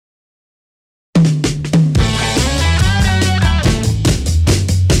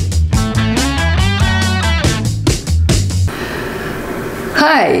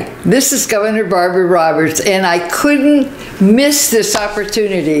Hi, this is Governor Barbara Roberts, and I couldn't miss this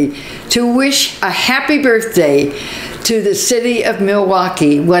opportunity to wish a happy birthday to the city of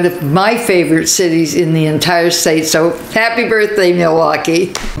Milwaukee, one of my favorite cities in the entire state. So happy birthday, Milwaukee.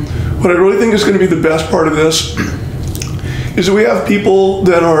 What I really think is going to be the best part of this is that we have people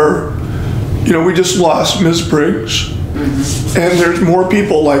that are, we just lost Ms. Briggs, and there's more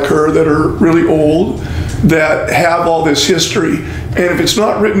people like her that are really old that have all this history. And if it's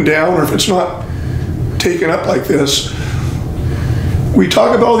not written down or if it's not taken up like this, we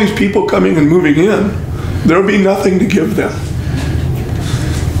talk about all these people coming and moving in. There'll be nothing to give them.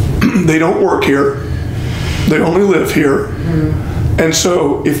 They don't work here. They only live here. And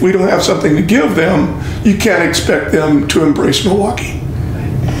so if we don't have something to give them, you can't expect them to embrace Milwaukee.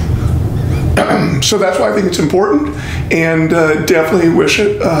 So that's why I think it's important, and definitely wish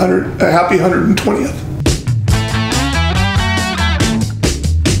it a happy 120th.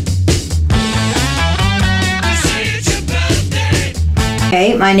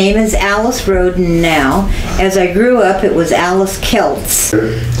 Hey, my name is Alice Roden now. As I grew up, it was Alice Keltz.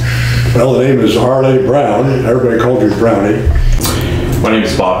 Well, the name is Harley Brown. Everybody called me Brownie. My name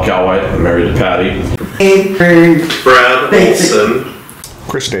is Bob Calwhite. I'm married to Patty. Brad Olson.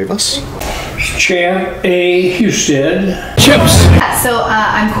 Chris Davis. Chad A. Houston. Chips. So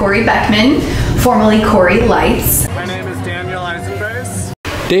I'm Corey Beckman, formerly Corey Lights. My name is Daniel Eisenbreis.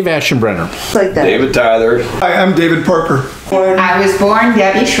 Dave Aschenbrenner. Like that. David Tyler. Hi, I'm David Parker. I was born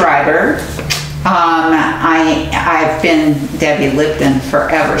Debbie Schreiber. I've been Debbie Lipton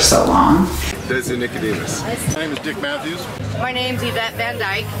forever so long. Desi Nicodemus. My name is Dick Matthews. My name's Yvette Van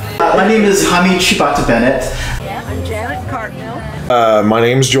Dyke. My name is Hamid Shibata Bennett. I'm Janet Cartmill. My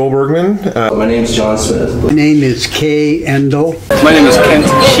name's Joel Bergman. My name's John Smith. My name is Kay Endel. My name is Kent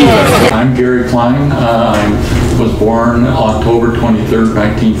Sheehan. I'm Gary Klein. I was born October 23rd,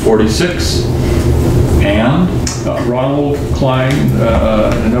 1946. And Ronald Klein,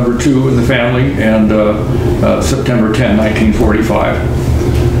 number 2 in the family, and September 10, 1945.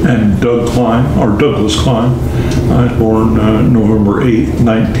 And Doug Klein, or Douglas Klein. I was born November 8th,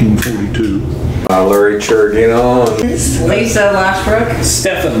 1942. Larry Chergino. Lisa Lashbrook.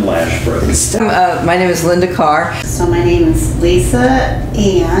 Stephen Lashbrook. My name is Linda Carr. So my name is Lisa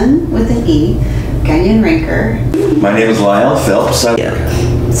Ann with an E, Gagnon Rinker. My name is Lyle Phelps.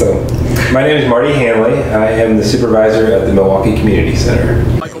 So, my name is Marty Hanley. I am the supervisor at the Milwaukie Community Center.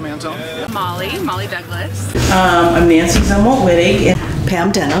 Michael Mantel. Molly Douglas. I'm Nancy Zumwalt Wittig.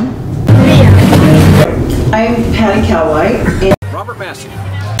 Pam Denham. I'm Patty Calwhite. Robert Massey.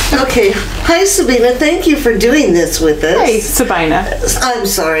 Okay, hi Sabina, thank you for doing this with us. Hey, Sabina. I'm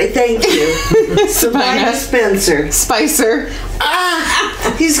sorry, thank you. Sabina Spencer. Spicer.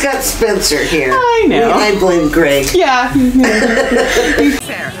 Ah, he's got Spencer here. I know. I blame Greg. Yeah.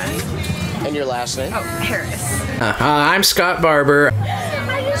 Sarah. And your last name? Oh, Harris. I'm Scott Barber.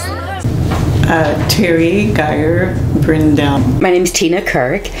 Terry Geyer Brindell. My name's Tina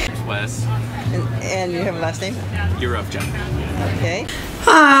Kirk. Wes. And you have a last name? Eurofja. Okay.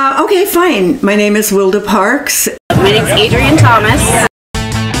 Okay, fine. My name is Wilda Parks. My name's Adrienne Thomas.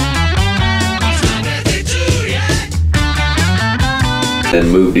 Then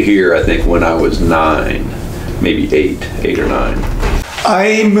moved here, I think, when I was 9, maybe 8 or 9.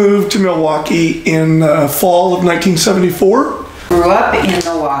 I moved to Milwaukee in fall of 1974. Grew up in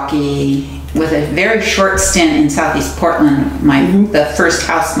Milwaukee with a very short stint in Southeast Portland. The first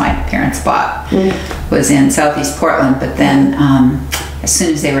house my parents bought was in Southeast Portland, but then as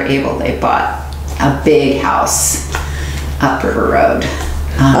soon as they were able, they bought a big house up River Road.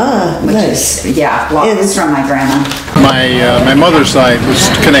 Which nice. is, blocks from my grandma. My mother's side was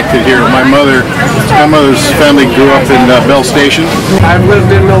connected here. My mother's family grew up in Bell Station. I've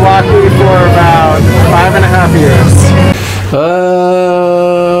lived in Milwaukee for about 5.5 years.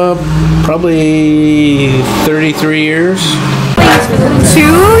 Probably 33 years. 2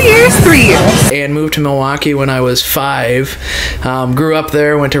 years, 3 years. And moved to Milwaukee when I was 5. Grew up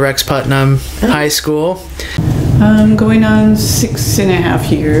there, went to Rex Putnam High School. Going on 6.5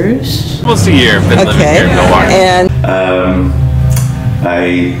 years. Almost a year. Been living here in Milwaukee. And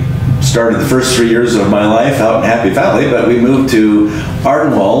I started the first 3 years of my life out in Happy Valley, but we moved to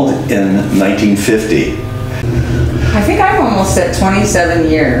Ardenwald in 1950. I think I'm almost at 27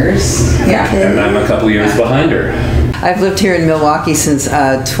 years. Yeah. And I'm a couple years behind her. I've lived here in Milwaukee since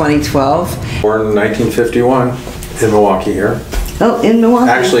 2012. Born in 1951 in Milwaukee here. Oh, in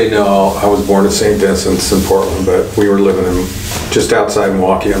Milwaukee? Actually, no, I was born in St. Vincent's in Portland, but we were living in just outside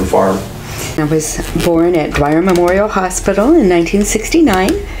Milwaukee on the farm. I was born at Dwyer Memorial Hospital in 1969.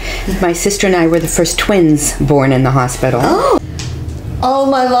 My sister and I were the first twins born in the hospital. Oh. all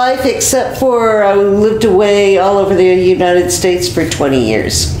my life, except for I lived away all over the United States for 20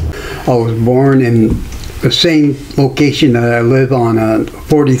 years. I was born in the same location that I live on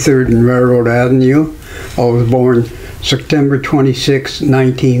 43rd and Railroad Avenue. I was born September 26,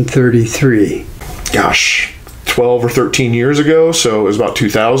 1933. Gosh, 12 or 13 years ago, so it was about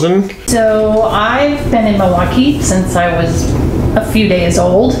 2000. So I've been in Milwaukee since I was a few days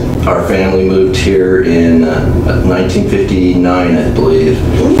old. Our family moved here in 1959, I believe.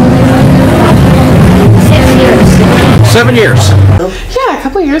 7 years. Yeah, a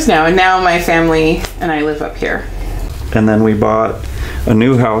couple of years now, and now my family and I live up here. And then we bought a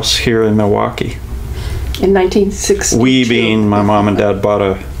new house here in Milwaukee. In 1962. We being my mom and dad bought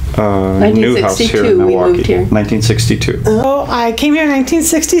a new house here in Milwaukee. We moved here. 1962. Oh, I came here in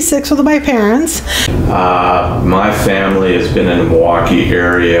 1966 with my parents. My family has been in the Milwaukee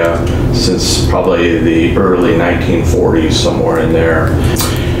area since probably the early 1940s, somewhere in there.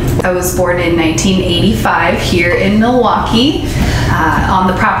 I was born in 1985 here in Milwaukee, on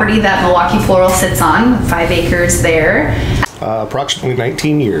the property that Milwaukee Floral sits on, 5 acres there. Approximately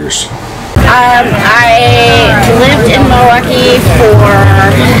 19 years. I lived in Milwaukee for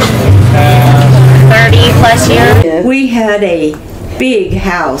 30 plus years. We had a big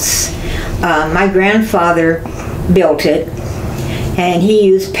house. My grandfather built it, and he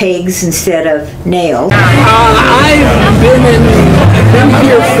used pegs instead of nails. I've been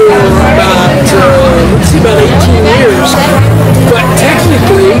here for about 18 years, but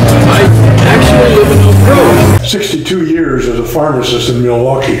technically I actually live in Oak Grove. 62 years as a pharmacist in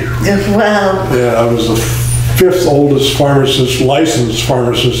Milwaukee. Wow. Yeah, I was the 5th oldest pharmacist, licensed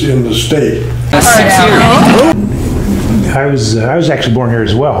pharmacist in the state. I was actually born here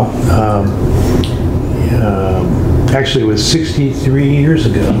as well. Actually, it was 63 years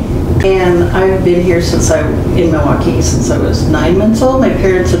ago. And I've been here in Milwaukee since I was 9 months old. My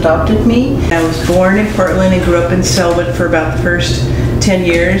parents adopted me. I was born in Portland and grew up in Selwood for about the first 10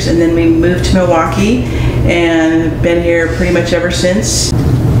 years, and then we moved to Milwaukee and been here pretty much ever since.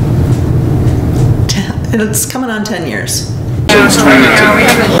 It's coming on 10 years.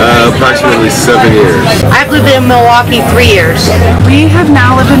 Approximately 7 years. I've lived in Milwaukee 3 years. We have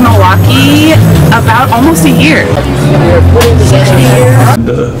now lived in Milwaukee about almost a year. And,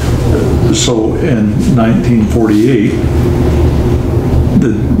 so in 1948,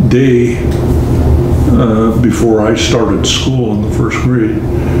 the day before I started school in the 1st grade,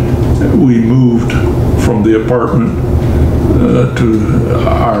 we moved from the apartment to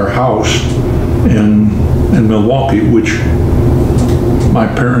our house in Milwaukee, which my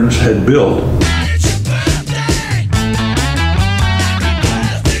parents had built.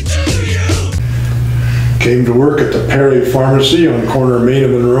 Came to work at the Perry Pharmacy on corner Main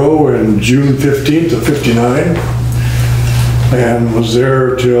and Monroe in June 15th of 59, and was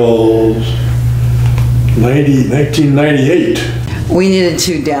there till 1998. We needed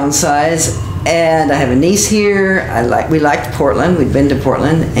to downsize, and I have a niece here. We liked Portland. We'd been to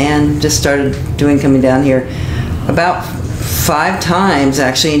Portland and just started coming down here about 5 times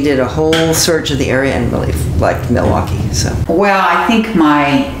actually, and did a whole search of the area and really liked Milwaukee. So. Well, I think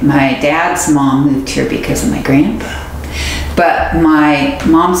my dad's mom moved here because of my grandpa. But my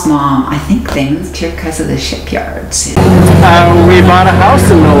mom's mom, I think they moved here because of the shipyards. We bought a house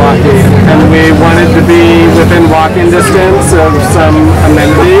in Milwaukee, and we wanted to be within walking distance of some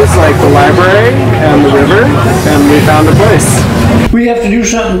amenities like the library and the river, and we found a place. We have to do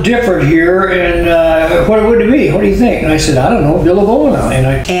something different here, and what would it be? What do you think? And I said, I don't know, build a bowling alley.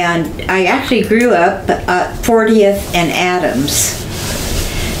 And I actually grew up at 40th and Adams,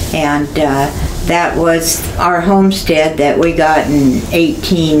 and that was our homestead that we got in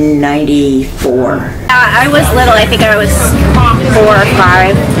 1894. I was little, I think I was 4 or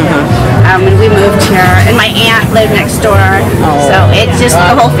 5 when we moved here, and my aunt lived next door, so it's just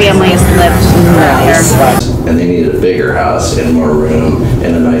the whole family has lived here. And they needed a bigger house and more room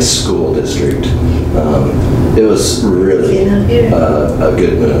and a nice school district. It was really a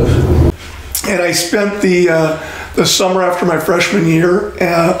good move. And I spent the summer after my freshman year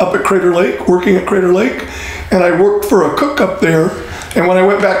up at Crater Lake, working at Crater Lake, and I worked for a cook up there. And when I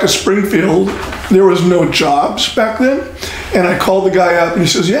went back to Springfield, there was no jobs back then. And I called the guy up and he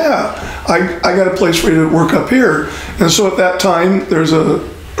says, yeah, I got a place for you to work up here. And so at that time, there's a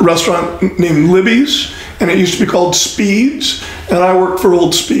restaurant named Libby's, and it used to be called Speed's, and I worked for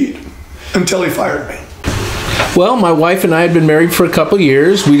Old Speed until he fired me. Well, my wife and I had been married for a couple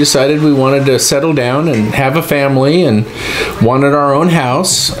years. We decided we wanted to settle down and have a family and wanted our own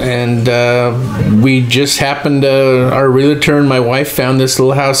house. And we just happened to, our realtor and my wife found this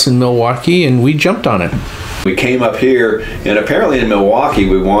little house in Milwaukie, and we jumped on it. We came up here, and apparently in Milwaukie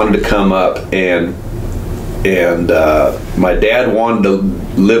we wanted to come up, and my dad wanted to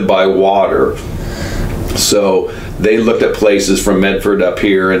live by water. So they looked at places from Medford up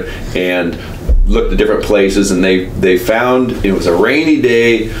here and looked at different places, and they found, it was a rainy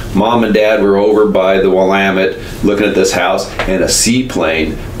day, Mom and Dad were over by the Willamette looking at this house, and a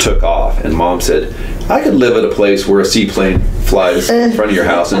seaplane took off, and Mom said, I could live at a place where a seaplane flies in front of your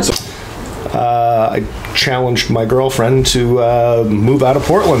house. And so I challenged my girlfriend to move out of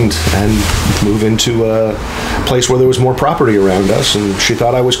Portland and move into a place where there was more property around us, and she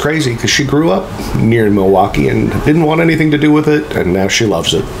thought I was crazy because she grew up near Milwaukie and didn't want anything to do with it, and now she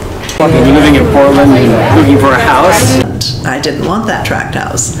loves it. Living in Portland and looking for a house. I didn't want that tract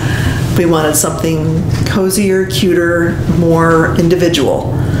house. We wanted something cozier, cuter, more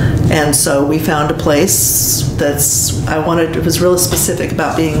individual. And so we found a place it was really specific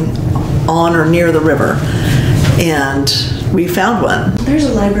about being on or near the river. And we found one. There's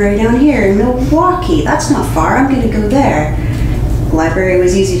a library down here in Milwaukie. That's not far. I'm going to go there. The library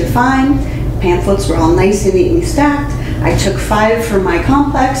was easy to find. Pamphlets were all nice and neatly stacked. I took 5 from my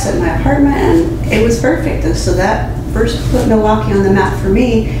complex at my apartment, and it was perfect. And so that first put Milwaukie on the map for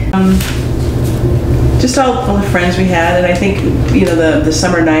me. Just all the friends we had, and I think, the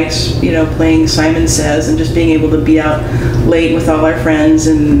summer nights, playing Simon Says and just being able to be out late with all our friends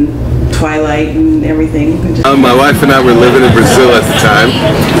and Twilight and everything. My wife and I were living in Brazil at the time,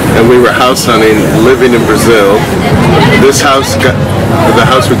 and we were house hunting, living in Brazil. The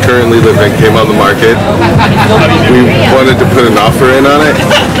house we currently live in came on the market. We wanted to put an offer in on it.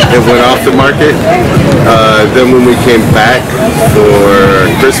 It went off the market. Then when we came back for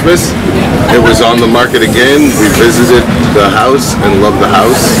Christmas, it was on the market again. We visited the house and loved the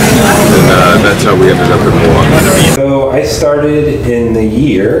house, and that's how we ended up in Milwaukie. So I started in the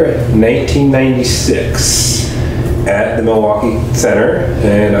year 1996 at the Milwaukie Center,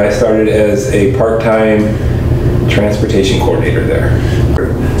 and I started as a part-time transportation coordinator there.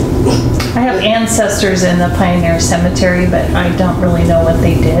 I have ancestors in the Pioneer Cemetery, but I don't really know what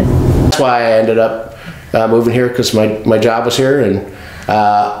they did. That's why I ended up moving here, because my job was here. And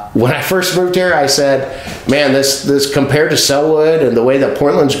when I first moved here, I said, man, this compared to Selwood and the way that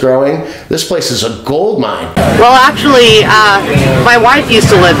Portland's growing, this place is a gold mine. Well, actually, my wife used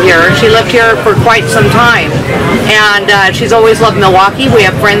to live here. She lived here for quite some time, and she's always loved Milwaukie. We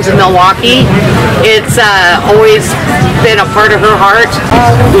have friends in Milwaukie. It's always been a part of her heart.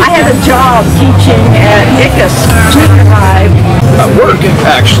 I had a job teaching at Ickus Junior High. Work,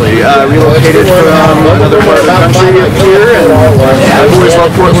 actually. Relocated from another part of the country up here, and I've always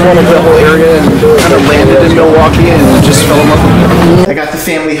loved Portland and the whole area, and kind of landed in Milwaukie and just fell in love with it. I got the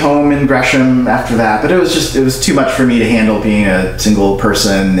family home in Gresham after that, but it was too much for me to handle being a single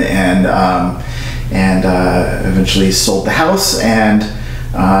person, and eventually sold the house and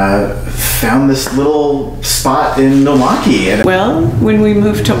found this little spot in Milwaukie. Well, when we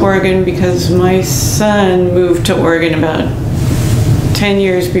moved to Oregon, because my son moved to Oregon about 10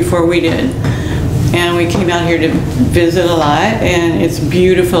 years before we did, and we came out here to visit a lot, and it's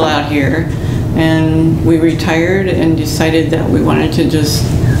beautiful out here, and we retired and decided that we wanted to just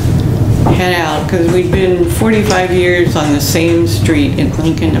head out, because we'd been 45 years on the same street in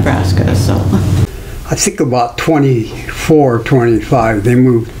Lincoln, Nebraska. So I think about 24, 25, they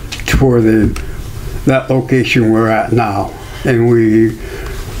moved toward that location we're at now, and we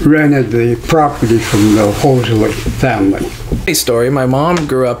rented the property from the Hosley family. Story. My mom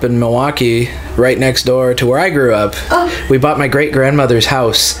grew up in Milwaukie, right next door to where I grew up. We bought my great-grandmother's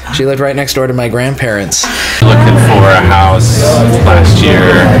house. She lived right next door to my grandparents. Looking for a house last year,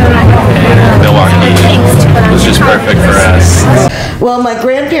 and Milwaukie was just perfect for us. Well, my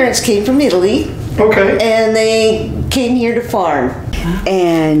grandparents came from Italy. Okay. And they came here to farm.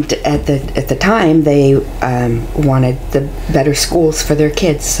 And at the time, they wanted the better schools for their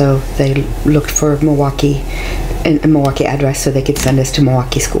kids, so they looked for Milwaukie, a Milwaukie address, so they could send us to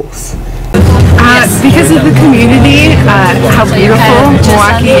Milwaukie schools. Because of the community, how beautiful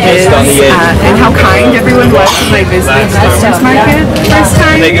Milwaukie is, and how kind everyone was when I visited the farmers market first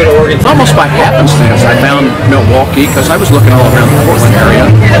time. Almost by happenstance, I found Milwaukie because I was looking all around the Portland area,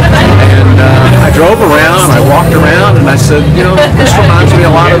 and I drove around, I walked around, and I said, this reminds me a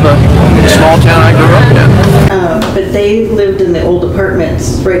lot of the small town I grew up in. But they lived in the old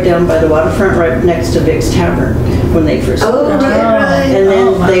apartments right down by the waterfront, right next to Vic's Tavern when they first moved. Right. And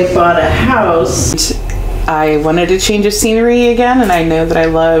then they bought a house. I wanted to change of scenery again, and I know that I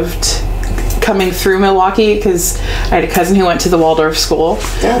loved coming through Milwaukee because I had a cousin who went to the Waldorf school,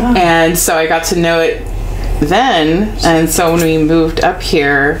 and so I got to know it then. And so when we moved up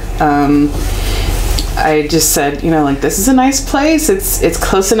here, I just said, like, this is a nice place. It's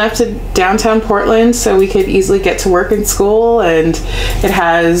close enough to downtown Portland, so we could easily get to work and school, and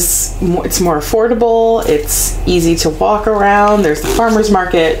it's more affordable. It's easy to walk around. There's the farmers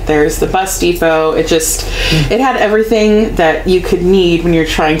market. There's the bus depot. It had everything that you could need when you're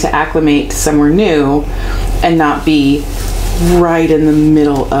trying to acclimate to somewhere new and not be right in the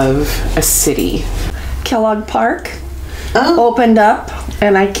middle of a city. Kellogg Park opened up,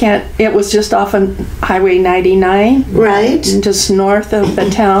 and it was just off on Highway 99. Right. Just north of the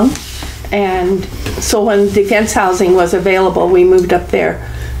town. And so when defense housing was available, we moved up there.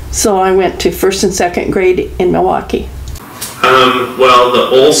 So I went to 1st and 2nd grade in Milwaukee. Well,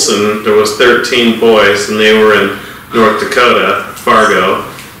 the Olson, there was 13 boys, and they were in North Dakota, Fargo,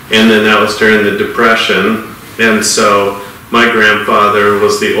 and then that was during the Depression. And so my grandfather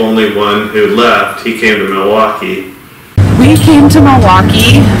was the only one who left. He came to Milwaukee. We came to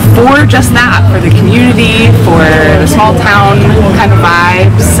Milwaukee for just that, for the community, for the small town kind of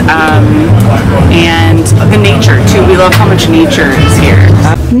vibes, and the nature too. We love how much nature is here.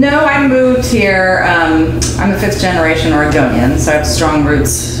 No, I moved here. I'm a 5th generation Oregonian, so I have strong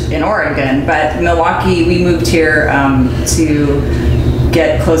roots in Oregon. But Milwaukee, we moved here to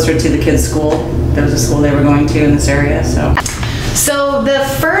get closer to the kids' school. There was a school they were going to in this area, so. So the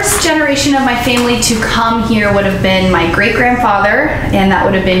first generation of my family to come here would have been my great-grandfather, and that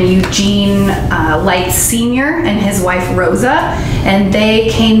would have been Eugene Light Sr. and his wife Rosa, and they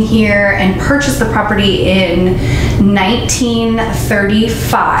came here and purchased the property in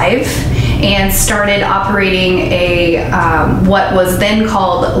 1935 and started operating what was then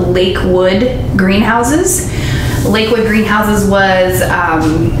called Lakewood Greenhouses. Lakewood Greenhouses was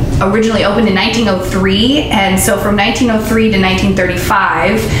originally opened in 1903, and so from 1903 to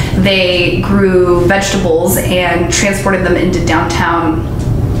 1935 they grew vegetables and transported them into downtown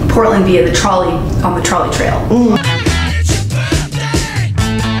Portland via the trolley on the trolley trail.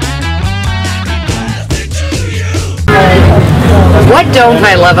 What don't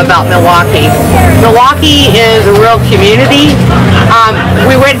I love about Milwaukee? Milwaukee is a real community.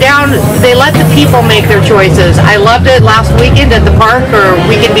 We went down, they let the people make their choices. I loved it last weekend at the park, or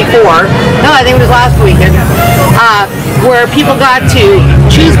weekend before. No, I think it was last weekend. Where people got to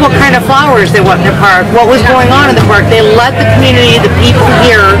choose what kind of flowers they want in the park, what was going on in the park. They let the community, the people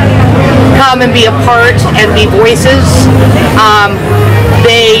here, come and be a part and be voices.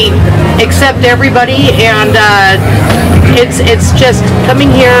 They accept everybody, and it's just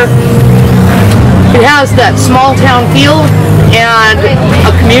coming here. It has that small town feel and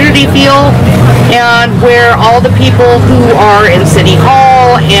a community feel, and where all the people who are in City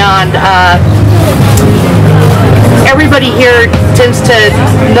Hall and everybody here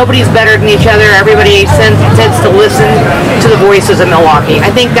nobody's better than each other. Everybody tends to listen to the voices of Milwaukee.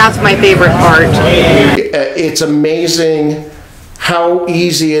 I think that's my favorite part. It's amazing how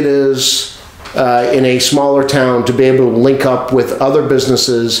easy it is in a smaller town to be able to link up with other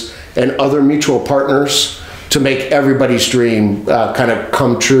businesses and other mutual partners to make everybody's dream kind of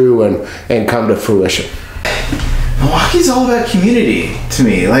come true and come to fruition. Milwaukee's all about community to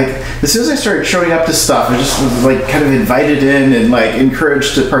me. Like, as soon as I started showing up to stuff, I just was like kind of invited in and like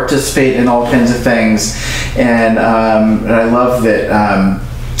encouraged to participate in all kinds of things. And I love that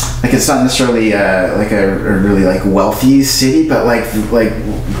like it's not necessarily like a really like wealthy city, but like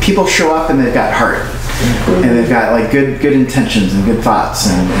people show up and they've got heart. And they've got like good intentions and good thoughts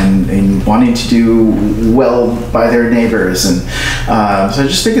and wanting to do well by their neighbors, and so I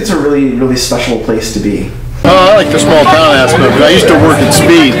just think it's a really special place to be. I like the small town aspect. I used to work at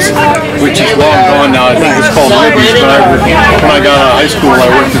Speeds, which is long gone now. I think it's called Libby's. But when I got out of high school, I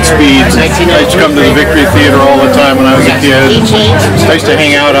worked at Speeds. I used to come to the Victory Theater all the time when I was a kid. I used to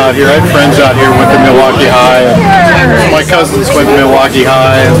hang out here. I had friends out here who went to Milwaukee High. My cousins went to Milwaukee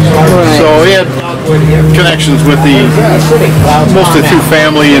High. So we had connections with mostly through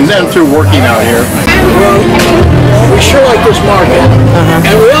family and then through working out here. We sure like this market,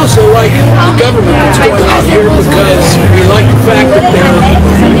 and we also like the government that's going on here because we like the fact that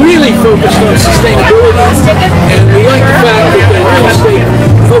they're really focused on sustainability, and we like the fact that they really stay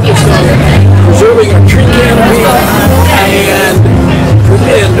focused on preserving our tree canopy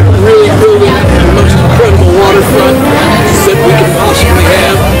and really building the most incredible waterfront that we can possibly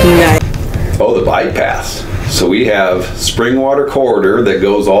have. Oh, the bike paths. So we have Springwater Corridor that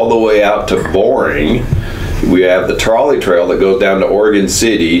goes all the way out to Boring. We have the trolley trail that goes down to Oregon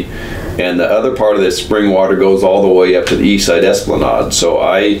City, and the other part of this spring water goes all the way up to the east side esplanade. So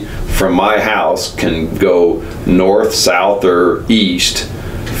I, from my house, can go north, south, or east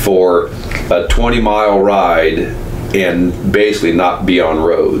for a 20-mile ride and basically not be on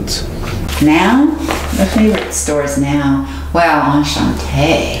roads. Now, my favorite stores now, well,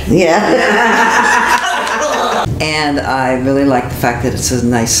 Enchante. Yeah. And I really like the fact that it's a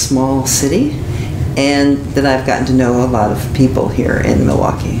nice small city and that I've gotten to know a lot of people here in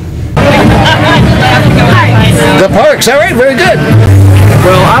Milwaukie. The parks, all right, very good.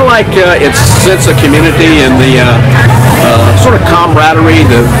 Well, I like its sense of community and the sort of camaraderie,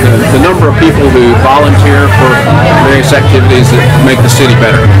 the number of people who volunteer for various activities that make the city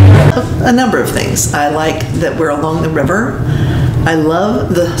better. A number of things. I like that we're along the river. I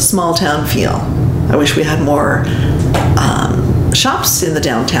love the small town feel. I wish we had more shops in the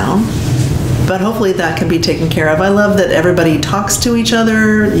downtown, but hopefully that can be taken care of. I love that everybody talks to each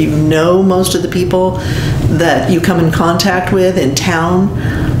other. You know most of the people that you come in contact with in town.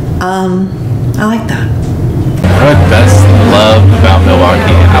 I like that. What I best love about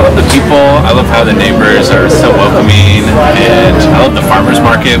Milwaukie, I love the people, I love how the neighbors are so welcoming, and I love the farmers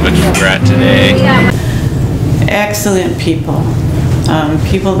market, which we're at today. Excellent people.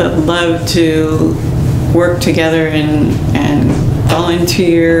 People that love to work together and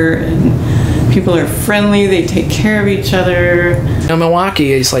volunteer, and people are friendly, they take care of each other. Milwaukie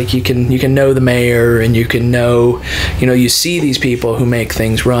is like you can know the mayor, and you can know, you see these people who make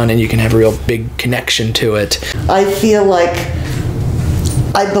things run, and you can have a real big connection to it. I feel like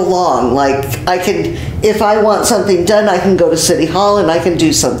I belong. Like I can, if I want something done, I can go to City Hall and I can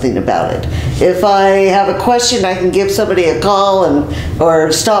do something about it. If I have a question, I can give somebody a call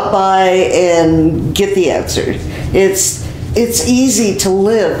or stop by and get the answer. It's easy to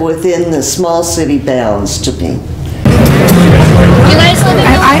live within the small city bounds to me. You guys live in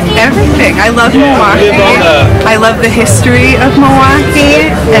everything. I love Milwaukie. I love the history of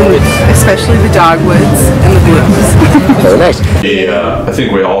Milwaukie, and especially the dogwoods and the blues. Very nice. I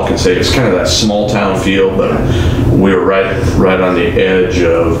think we all can say it's kind of that small town feel, but we were right on the edge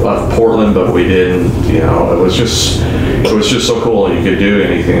of Portland, but we didn't. It was just so cool. You could do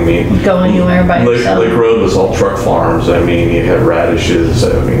anything. I mean, go anywhere by yourself. Lake Road was all truck farms. I mean, you had radishes.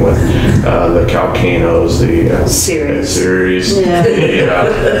 I mean, with the Calcanos, the series,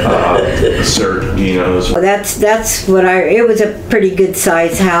 Serginos. Well, that's what it was a pretty good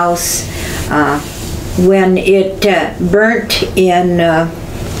size house. When it burnt in,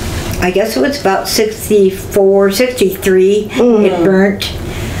 I guess it was about 64, 63, it burnt.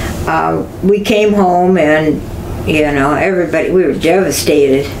 We came home and, everybody, we were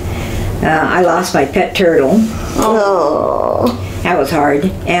devastated. I lost my pet turtle. Oh. That was hard.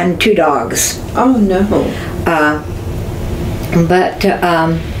 And 2 dogs. Oh, no. But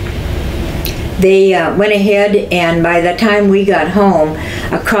they went ahead, and by the time we got home,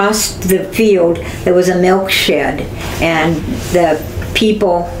 across the field there was a milk shed, and the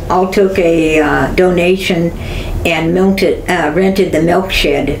people all took a donation and rented the milk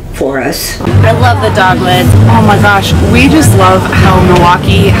shed for us. I love the dogwoods. Oh my gosh, we just love how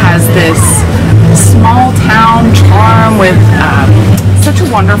Milwaukie has this small town charm with such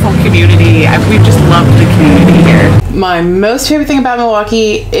a wonderful community. We've just loved the community here. My most favorite thing about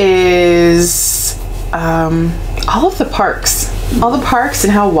Milwaukie is all of the parks. All the parks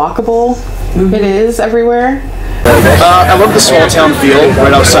and how walkable it is everywhere. I love the small town feel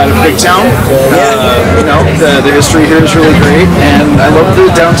right outside of Big Town. The history here is really great, and I love the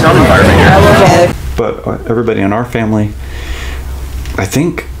downtown environment here. But everybody in our family, I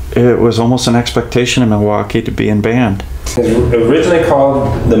think it was almost an expectation in Milwaukie to be in band. It was originally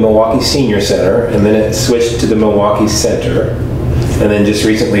called the Milwaukie Senior Center, and then it switched to the Milwaukie Center. And then just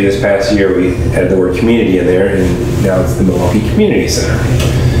recently, this past year, we added the word community in there, and now it's the Milwaukie Community Center.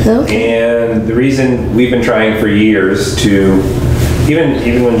 Okay. And the reason we've been trying for years to,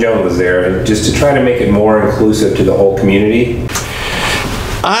 even when Joan was there, just to try to make it more inclusive to the whole community.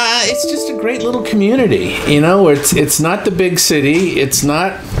 It's just a great little community. It's not the big city. It's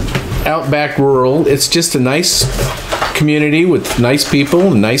not outback rural. It's just a nice community with nice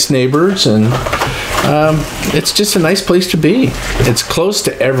people and nice neighbors, and it's just a nice place to be. It's close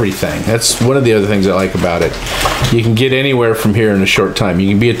to everything. That's one of the other things I like about it. You can get anywhere from here in a short time. You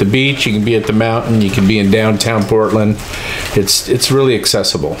can be at the beach, you can be at the mountain, you can be in downtown Portland. It's really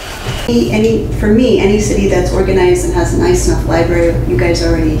accessible. For me, any city that's organized and has a nice enough library, you guys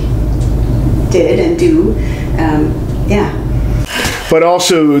already did and do, yeah. But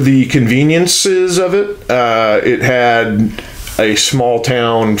also the conveniences of it. It had a small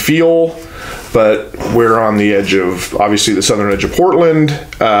town feel, but we're on the edge of, obviously, the southern edge of Portland.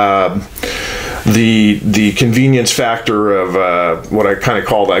 The convenience factor of what I kind of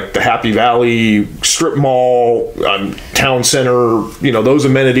call like the Happy Valley strip mall, town center, those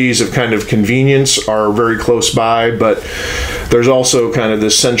amenities of kind of convenience are very close by, but there's also kind of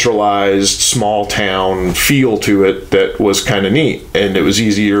this centralized small town feel to it that was kind of neat, and it was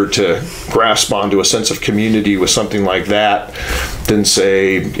easier to grasp onto a sense of community with something like that than,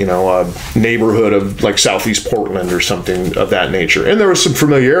 say, a neighborhood of like Southeast Portland or something of that nature. And there was some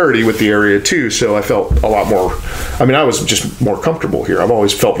familiarity with the area too, so I felt a lot more, I was just more comfortable here. I've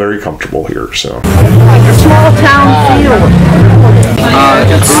always felt very comfortable here, so. A small town feel.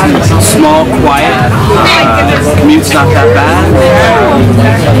 It's small, quiet. Commute's not that bad.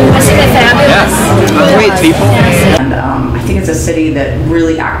 Yes, great people. And I think it's a city that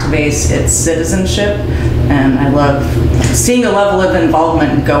really activates its citizenship, and I love seeing the level of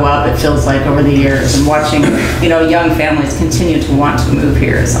involvement go up, it feels like, over the years, and watching young families continue to want to move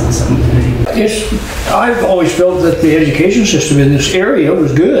here is awesome. I've always felt that the education system in this area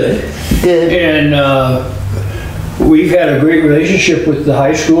was good. And we've had a great relationship with the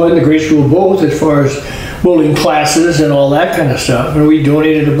high school and the grade school both, as far as building classes and all that kind of stuff. And we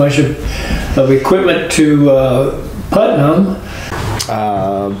donated a bunch of equipment to Putnam.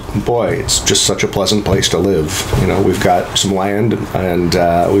 Boy, it's just such a pleasant place to live. We've got some land, and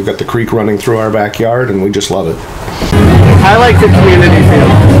we've got the creek running through our backyard, and we just love it. I like the community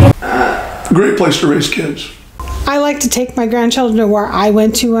feel. Great place to raise kids. I like to take my grandchildren to where I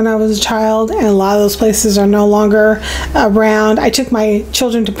went to when I was a child, and a lot of those places are no longer around. I took my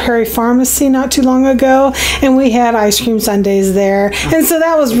children to Perry Pharmacy not too long ago, and we had ice cream sundaes there. And so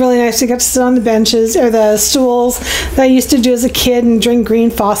that was really nice to get to sit on the benches or the stools that I used to do as a kid and drink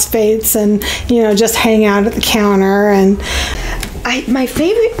green phosphates and, just hang out at the counter. And my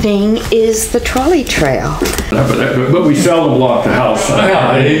favorite thing is the trolley trail. But we seldom locked the house.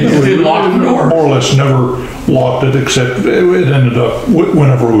 It didn't lock the door. More or less never locked it, except it ended up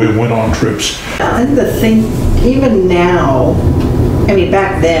whenever we went on trips. And the thing, even now,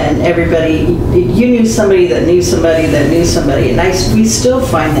 back then, everybody, you knew somebody that knew somebody that knew somebody, and we still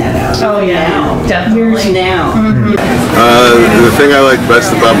find that out. Oh yeah, now. definitely. Years now. Mm-hmm. The thing I like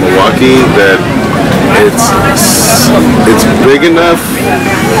best about Milwaukie, that it's big enough,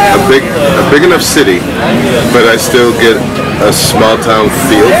 a big enough city, but I still get a small town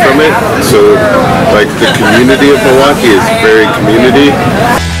feel from it. So like the community of Milwaukie is very community.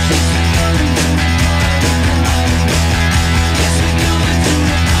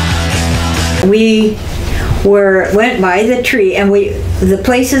 We went by the tree, and the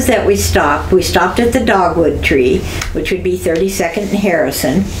places that we stopped at the Dogwood Tree, which would be 32nd and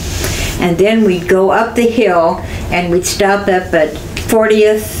Harrison, and then we'd go up the hill and we'd stop up at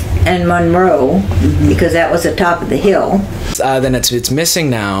 40th and Monroe, because that was the top of the hill. Then it's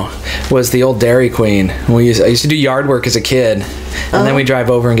missing now was the old Dairy Queen. I used to do yard work as a kid, and then we drive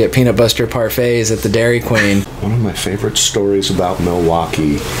over and get peanut butter parfaits at the Dairy Queen. One of my favorite stories about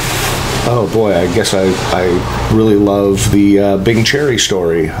Milwaukie. Oh boy, I guess I really love the Bing Cherry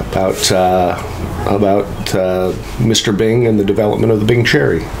story about Mr. Bing and the development of the Bing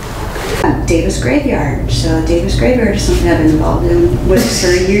Cherry. Davis Graveyard. So Davis Graveyard is something I've been involved in with for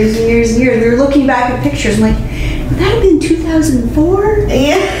years and years and years. We were looking back at pictures. I'm like, would that have been 2004?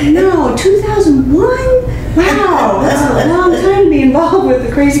 Yeah. No, 2001? Wow, that's a long time to be involved with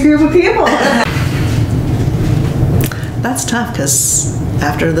a crazy group of people. That's tough, because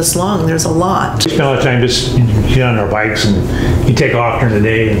after this long, there's a lot. We spend a lot of time just get on our bikes, and you take off during the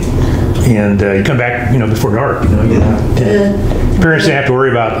day, and you come back, before dark. Parents don't have to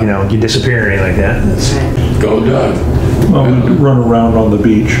worry about, you disappear or anything like that. Go Doug. Well, we run around on the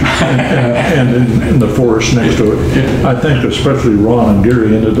beach and in the forest next to it. I think especially Ron and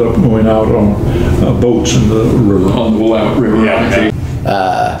Gary ended up going out on boats in the river. On the Willow River.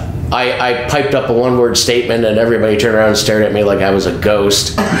 Yeah. I piped up a one-word statement, and everybody turned around and stared at me like I was a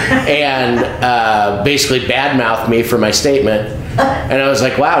ghost, and basically bad-mouthed me for my statement. And I was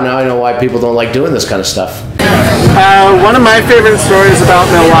like, wow, now I know why people don't like doing this kind of stuff. One of my favorite stories about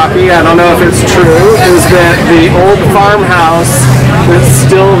Milwaukie, I don't know if it's true, is that the old farmhouse that's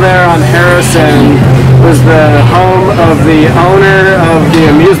still there on Harrison was the home of the owner of the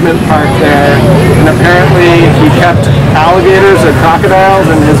amusement park there, and apparently he kept alligators or crocodiles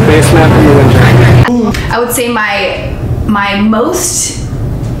in his basement in the winter. I would say my most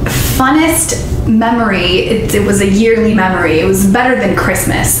funnest memory, it was a yearly memory. It was better than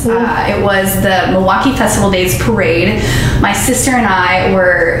Christmas. It was the Milwaukie Festival Days Parade. My sister and I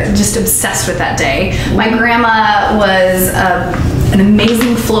were just obsessed with that day. My grandma was an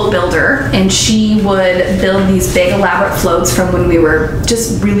amazing float builder, and she would build these big elaborate floats from when we were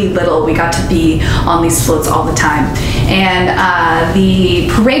just really little. We got to be on these floats all the time. And the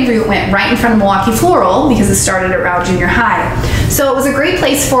parade route went right in front of Milwaukie Floral because it started around junior high. So it was a great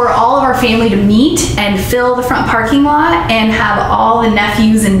place for all of our family to meet and fill the front parking lot and have all the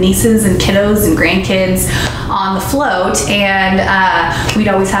nephews and nieces and kiddos and grandkids on the float. And we'd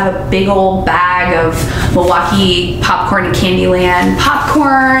always have a big old bag of Milwaukie popcorn and Candyland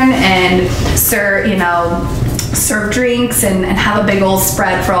popcorn and serve drinks and have a big old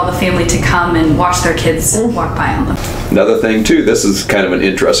spread for all the family to come and watch their kids walk by on them. Another thing too, this is kind of an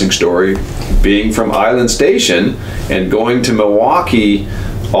interesting story. Being from Island Station and going to Milwaukie,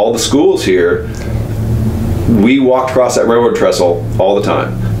 all the schools here, we walked across that railroad trestle all the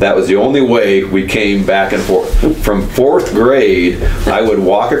time. That was the only way we came back and forth. From 4th grade, I would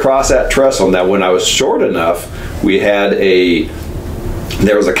walk across that trestle. Now when I was short enough,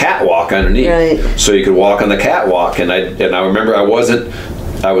 there was a catwalk underneath, so you could walk on the catwalk. And I remember I was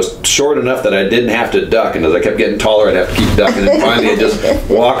short enough that I didn't have to duck, and as I kept getting taller, I'd have to keep ducking, and finally I'd just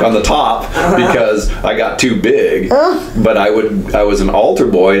walk on the top because I got too big. But I was an altar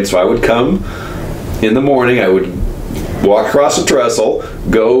boy, and so I would come in the morning, I would walk across the trestle,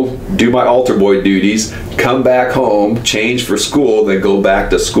 go do my altar boy duties, come back home, change for school, then go back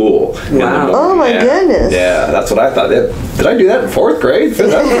to school. Wow. Oh my goodness. Yeah, that's what I thought. Did I do that in 4th grade?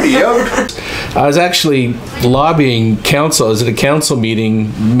 That was pretty young. I was actually lobbying council. I was at a council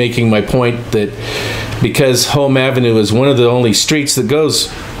meeting making my point that because Home Avenue is one of the only streets that goes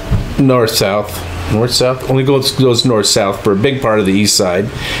north-south, only goes north-south for a big part of the east side,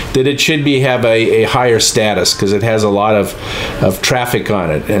 that it should have a higher status because it has a lot of traffic on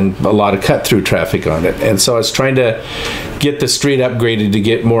it and a lot of cut-through traffic on it. And so I was trying to get the street upgraded to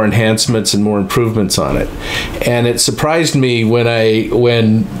get more enhancements and more improvements on it. And it surprised me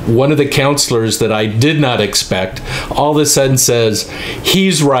when one of the counselors that I did not expect all of a sudden says,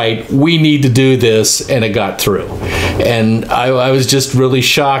 he's right, we need to do this, and it got through. And I was just really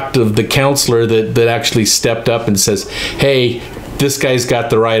shocked of the counselor that actually stepped up and says, hey, this guy's got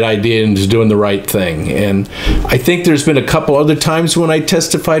the right idea and is doing the right thing. And I think there's been a couple other times when I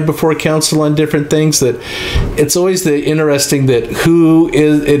testified before council on different things that it's always interesting that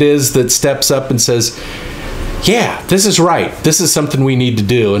it is that steps up and says, yeah, this is right. This is something we need to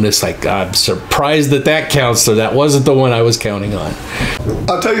do. And it's like, I'm surprised that counselor, that wasn't the one I was counting on.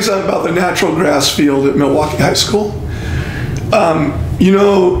 I'll tell you something about the natural grass field at Milwaukie High School.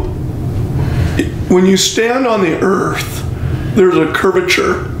 When you stand on the earth, there's a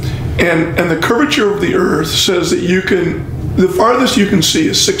curvature, and the curvature of the earth says that the farthest you can see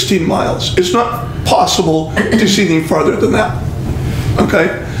is 16 miles. It's not possible to see any farther than that,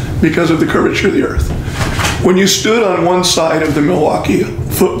 okay, because of the curvature of the earth. When you stood on one side of the Milwaukie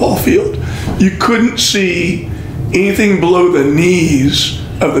football field, you couldn't see anything below the knees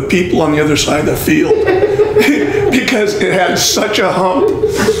of the people on the other side of the field because it had such a hump.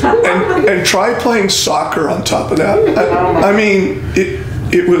 And try playing soccer on top of that. I mean,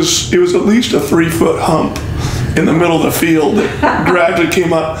 it was at least a 3-foot hump in the middle of the field that gradually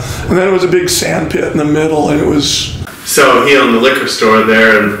came up, and then it was a big sand pit in the middle, and it was. So he owned the liquor store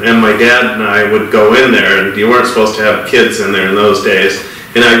there, and my dad and I would go in there, and you weren't supposed to have kids in there in those days.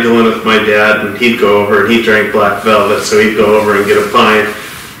 And I'd go in with my dad, and he'd go over, and he drank Black Velvet, so he'd go over and get a pint,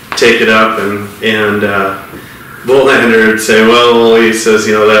 take it up, and Bullhander would say, well, he says,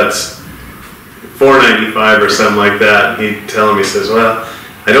 that's $4.95 or something like that. And he'd tell him, he says, well,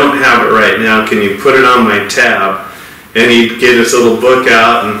 I don't have it right now. Can you put it on my tab? And he'd get his little book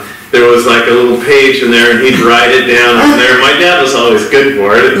out, and there was like a little page in there, and he'd write it down on there. My dad was always good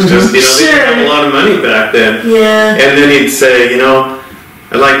for it. It was just, they didn't have a lot of money back then. Yeah. And then he'd say,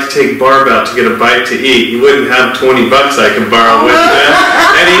 I'd like to take Barb out to get a bite to eat. He wouldn't have $20 I could borrow with him.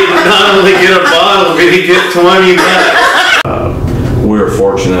 And he'd not only get a bottle, but he'd get $20. We were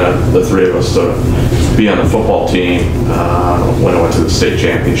fortunate, the three of us, to be on the football team when I went to the state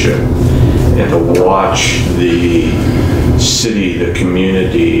championship. And to watch the city, the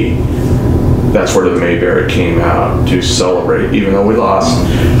community, that's where the Mayberry came out to celebrate. Even though we lost,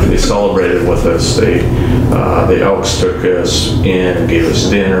 they celebrated with us. The Elks took us in and gave us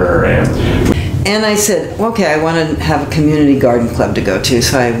dinner. And I said, okay, I want to have a community garden club to go to.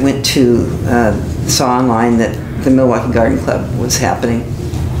 So I went saw online that the Milwaukie Garden Club was happening.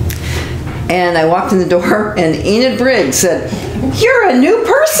 And I walked in the door, and Enid Briggs said, "You're a new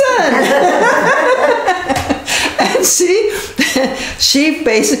person." And she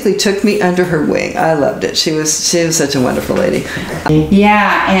basically took me under her wing. I loved it. She was such a wonderful lady.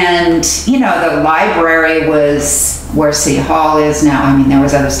 Yeah, and you know, the library was where City Hall is now. I mean, there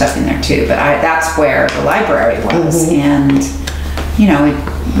was other stuff in there too, but that's where the library was. And you know, we'd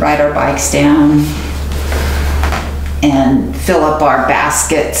ride our bikes down and fill up our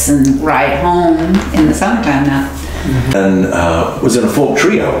baskets and ride home in the summertime now. And was in a folk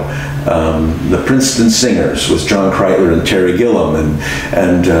trio. The Princeton Singers was John Kreitler and Terry Gillum,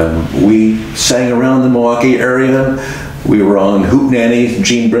 and we sang around the Milwaukee area. We were on Hoot Nanny,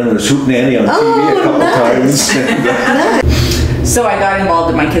 Gene Brenner's Hoot Nanny on TV a couple times. So I got involved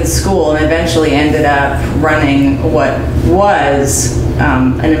in my kids' school and eventually ended up running what was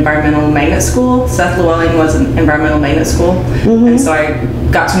an environmental magnet school. Seth Llewellyn was an environmental magnet school. And so I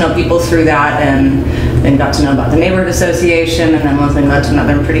got to know people through that, and then got to know about the neighborhood association, and then one thing led to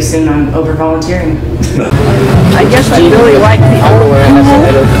another. Pretty soon I'm over volunteering. I guess I really like the old.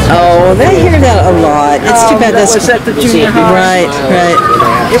 Oh, they hear that a lot. It's too bad that's at the junior high. Right.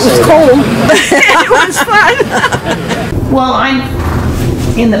 It was cold. It was fun. Well,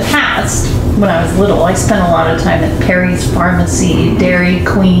 in the past, when I was little, I spent a lot of time at Perry's Pharmacy, Dairy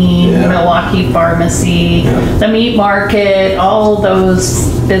Queen, Milwaukie Pharmacy, the meat market, all those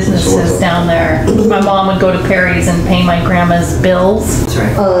businesses down there. My mom would go to Perry's and pay my grandma's bills. That's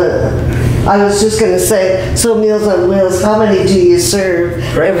right. I was just going to say, so Meals on Wheels, how many do you serve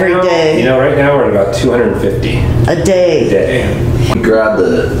every day? You know, right now we're at about 250. A day? We grab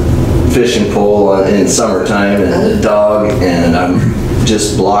the fishing pole in summertime and the dog, and I'm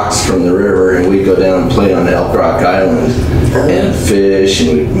just blocks from the river, and we'd go down and play on Elk Rock Island and fish,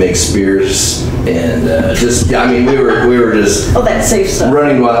 and we'd make spears, and I mean, we were just that's safe stuff.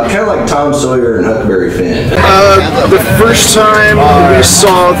 Running wild, kind of like Tom Sawyer and Huckleberry Finn. The first time we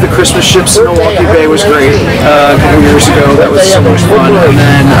saw the Christmas ships in Milwaukee Bay was great. A couple years ago, that was so much fun. And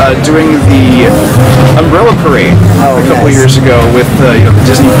then doing the umbrella parade a couple years ago with the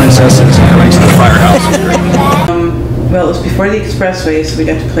Disney princesses and coming to the firehouse was great. Well, it was before the expressway, so we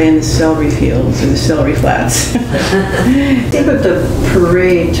got to play in the celery fields or the celery flats. I think with the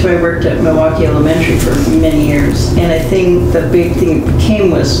parade, too, I worked at Milwaukie Elementary for many years, and I think the big thing it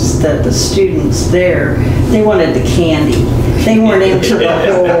became was that the students there, they wanted the candy. They weren't into the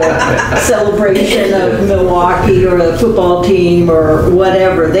whole celebration of Milwaukee or the football team or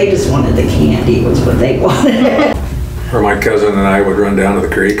whatever. They just wanted the candy was what they wanted. Or my cousin and I would run down to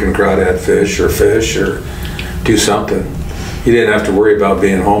the creek and crawdad fish or do something. You didn't have to worry about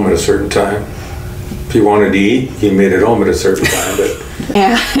being home at a certain time. If you wanted to eat, you made it home at a certain time.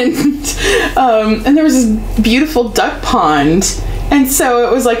 And there was this beautiful duck pond. And so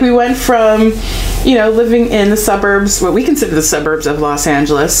it was like we went from, you know, living in the suburbs, what we consider the suburbs of Los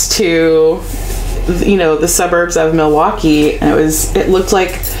Angeles, to, you know, the suburbs of Milwaukee. And it looked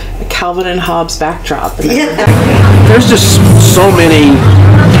like a Calvin and Hobbes backdrop. There's just so many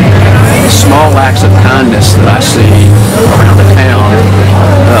small acts of kindness that I see around the town.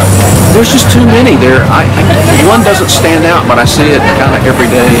 There's just too many. One doesn't stand out, but I see it kind of every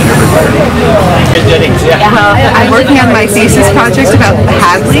day and everywhere. I'm working on my thesis project about the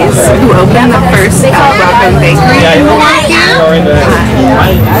Hadleys, who opened the first Robin Bakery in Milwaukee.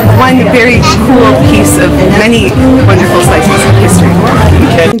 One very cool piece of many wonderful slices of history.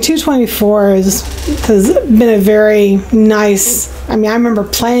 224 has been a very nice, I mean, I remember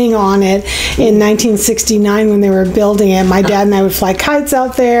playing on it in 1969 when they were building it. My dad and I would fly kites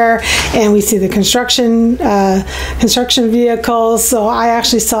out there, and we see the construction vehicles. So I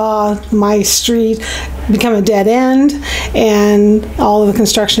actually saw my street become a dead end, and all of the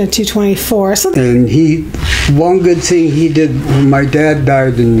construction at 224. And one good thing he did when my dad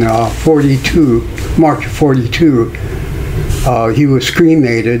died in March of 42. He was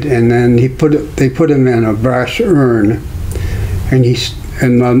cremated, and then they put him in a brass urn, and he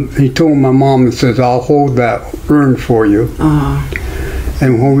told my mom, and says, "I'll hold that urn for you."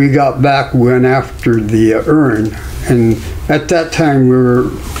 And when we got back, we went after the urn, and at that time we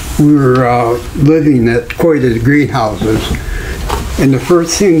were living at Coita's greenhouses. And the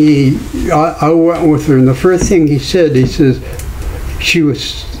first thing I went with her, and the first thing he says, she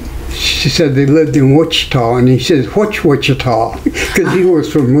said they lived in Wichita, and he says, "What's Wichita?" Because he was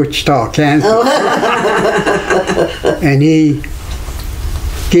from Wichita, Kansas. And he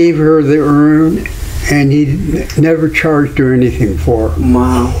gave her the urn, and he never charged her anything for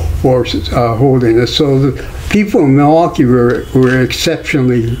holding it. So the people in Milwaukee were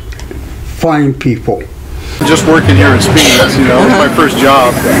exceptionally fine people. Just working here in Speeds, you know, it was my first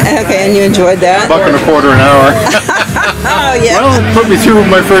job. Okay, and you enjoyed that? $1.25 an hour. Oh, yeah. Well, it put me through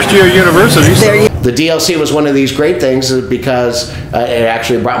my first year of university. So. The DLC was one of these great things because it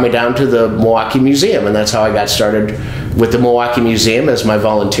actually brought me down to the Milwaukie Museum, and that's how I got started with the Milwaukie Museum as my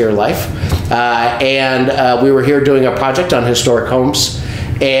volunteer life. And we were here doing a project on historic homes,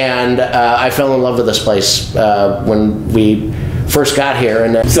 and I fell in love with this place when we first got here.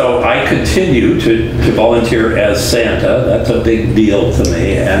 And so I continue to volunteer as Santa. That's a big deal to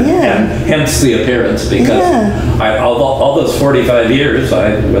me, and hence the appearance, because all those 45 years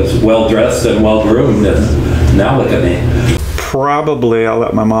I was well dressed and well groomed, and now look at me. Probably, I'll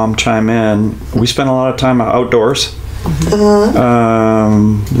let my mom chime in. We spent a lot of time outdoors.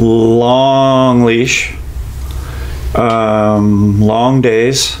 Long leash, long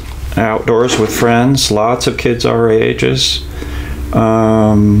days outdoors with friends, lots of kids our ages.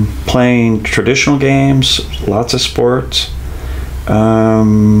 Playing traditional games, lots of sports,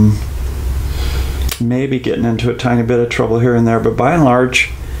 maybe getting into a tiny bit of trouble here and there, but by and large,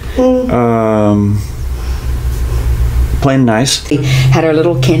 playing nice. We had our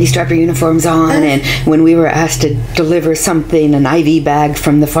little candy striper uniforms on, and when we were asked to deliver something, an IV bag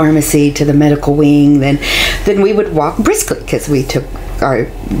from the pharmacy to the medical wing, then we would walk briskly because we took our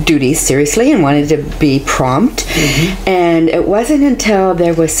duties seriously and wanted to be prompt. And it wasn't until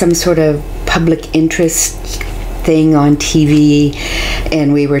there was some sort of public interest thing on TV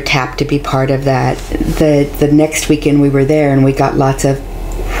and we were tapped to be part of that. The next weekend we were there and we got lots of,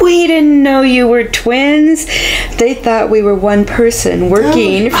 "We didn't know you were twins." They thought we were one person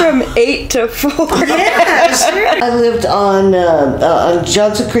working from 8 to 4. Yeah, sure. I lived on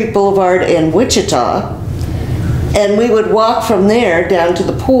Johnson Creek Boulevard in Wichita. And we would walk from there down to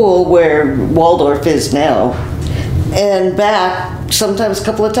the pool where Waldorf is now, and back sometimes a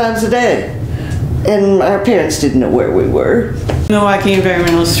couple of times a day. And our parents didn't know where we were. Milwaukie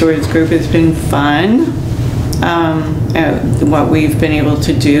Environmental Storage Group has been fun. What we've been able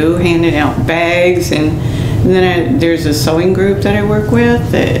to do, handing out bags, and then there's a sewing group that I work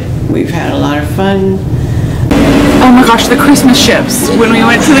with that we've had a lot of fun. Oh my gosh, the Christmas ships. When we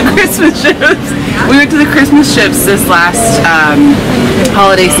went to the Christmas ships, we went to the Christmas ships this last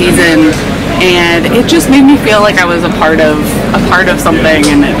holiday season, and it just made me feel like I was a part of something,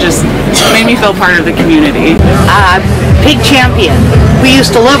 and it just made me feel part of the community. Pig Champion, who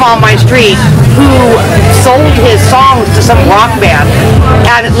used to live on my street, who sold his songs to some rock band,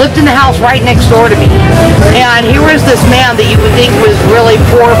 and lived in the house right next door to me. And here was this man that you would think was really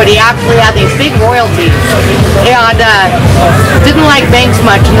poor, but he actually had these big royalties, and didn't like banks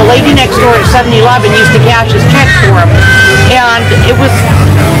much. And the lady next door at 7-Eleven used to cash his checks for him, and it was.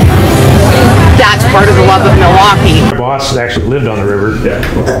 That's part of the love of Milwaukie. My boss actually lived on the river,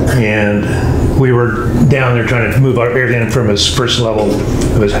 and we were down there trying to move everything from his first level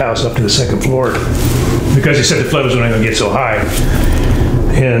of his house up to the second floor, because he said the flood was only going to get so high.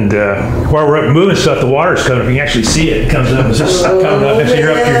 And while we're up moving stuff, the water's coming up. You can actually see it. It comes up. It's just coming up, and so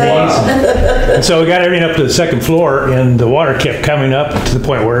you're up to your knees. And so we got everything up to the second floor, and the water kept coming up to the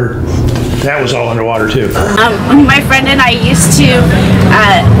point where that was all underwater too. My friend and I used to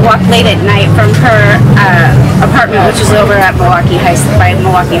walk late at night from her apartment, which is over at Milwaukie High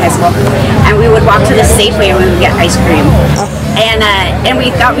School, and we would walk to the Safeway and we would get ice cream. And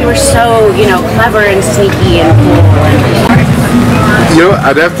we thought we were so, clever and sneaky and cool.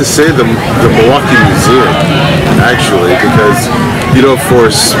 I'd have to say the Milwaukie Museum, actually, because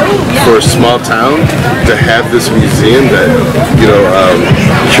for a small town to have this museum that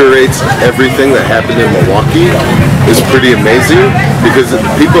curates everything that happened in Milwaukie is pretty amazing, because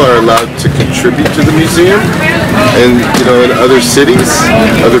people are allowed to contribute to the museum. And in other cities,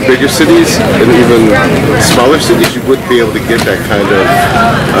 other bigger cities, and even smaller cities, you wouldn't be able to get that kind of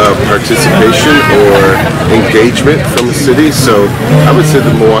participation or engagement from a city. So I would say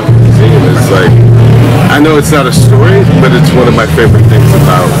the Milwaukie Museum is I know it's not a story, but it's one of my favorite things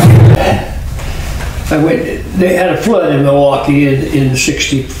about it. They had a flood in Milwaukie in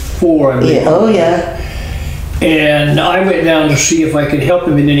 '64, I believe. Yeah. Oh yeah. And I went down to see if I could help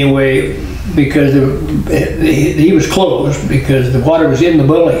him in any way, because he was closed because the water was in the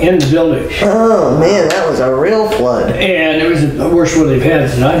building. Oh man, that was a real flood. And it was the worst one they've had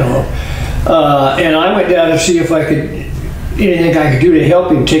since I know. And I went down to see if I could, anything I could do to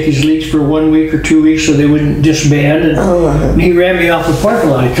help him take his leaks for 1 week or 2 weeks so they wouldn't disband. And he ran me off the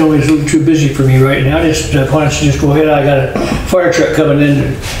parking lot. He told me he's a little too busy for me right now. Why don't you just go ahead? I got a fire truck coming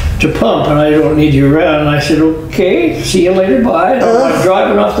in to pump, and I don't need you around. And I said, okay, see you later, bye. And I was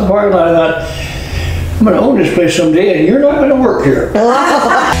driving off the parking lot. I thought, I'm going to own this place someday, and you're not going to work here.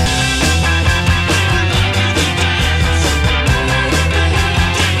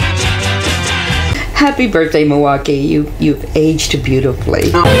 Happy birthday, Milwaukee. You've aged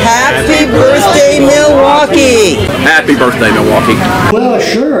beautifully. Happy birthday, Milwaukee! Happy birthday, Milwaukee. Well,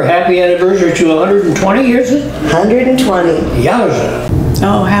 sure. Happy anniversary to 120 years. 120. Yowza.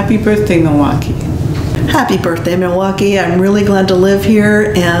 Oh, happy birthday, Milwaukee. Happy birthday, Milwaukee. I'm really glad to live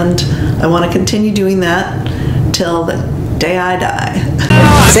here, and I want to continue doing that till the day I die.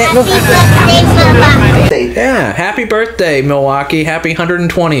 Yeah, happy birthday, Milwaukee. Happy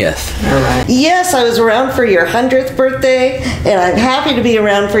 120th. Yes, I was around for your 100th birthday, and I'm happy to be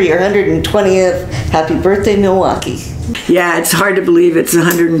around for your 120th. Happy birthday, Milwaukee. Yeah, it's hard to believe it's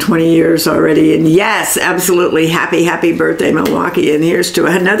 120 years already. And yes, absolutely. Happy birthday, Milwaukee. And here's to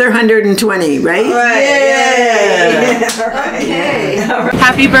another 120, right? Yay! Okay.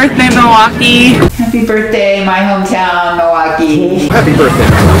 Happy birthday, Milwaukee. Happy birthday, my hometown, Milwaukee. Happy birthday.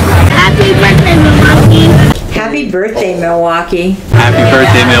 Happy birthday, Milwaukee. Happy birthday, Milwaukee. Happy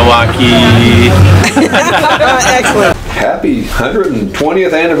birthday, Milwaukee. Excellent. Happy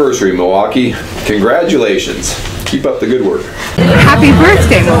 120th anniversary, Milwaukee. Congratulations. Keep up the good work. Happy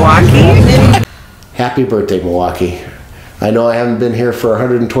birthday, Milwaukee. Happy birthday, Milwaukee. I know I haven't been here for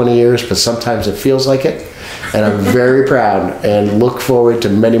 120 years, but sometimes it feels like it. And I'm very proud and look forward to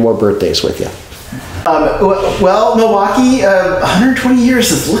many more birthdays with you. Well, Milwaukee, 120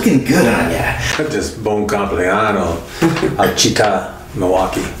 years is looking good on you. Just buon compleanno al città,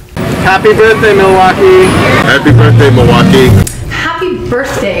 Milwaukee. Happy birthday, Milwaukee. Happy birthday, Milwaukee. Happy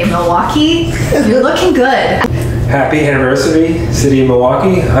birthday, Milwaukee. You're looking good. Happy anniversary, City of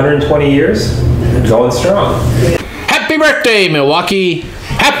Milwaukee, 120 years, and going strong. Happy birthday, Milwaukee.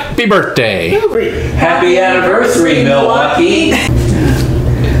 Happy birthday. Happy anniversary, Milwaukee.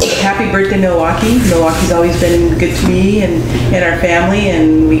 Happy birthday, Milwaukee. Milwaukee's always been good to me and our family,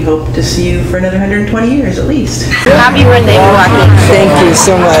 and we hope to see you for another 120 years at least. Happy birthday, Milwaukee. Thank you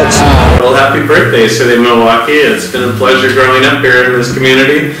so much. Well, happy birthday, City of Milwaukee. It's been a pleasure growing up here in this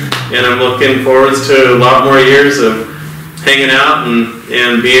community, and I'm looking forward to a lot more years of hanging out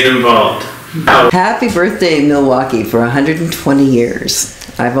and being involved. Happy birthday, Milwaukee, for 120 years.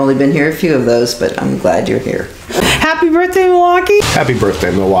 I've only been here a few of those, but I'm glad you're here. Happy birthday, Milwaukee. Happy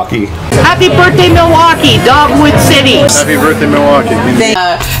birthday, Milwaukee. Happy birthday, Milwaukee, Dogwood City. Happy birthday, Milwaukee.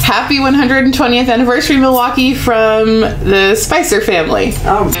 Happy 120th anniversary, Milwaukee, from the Spicer family.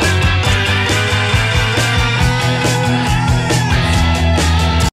 Oh.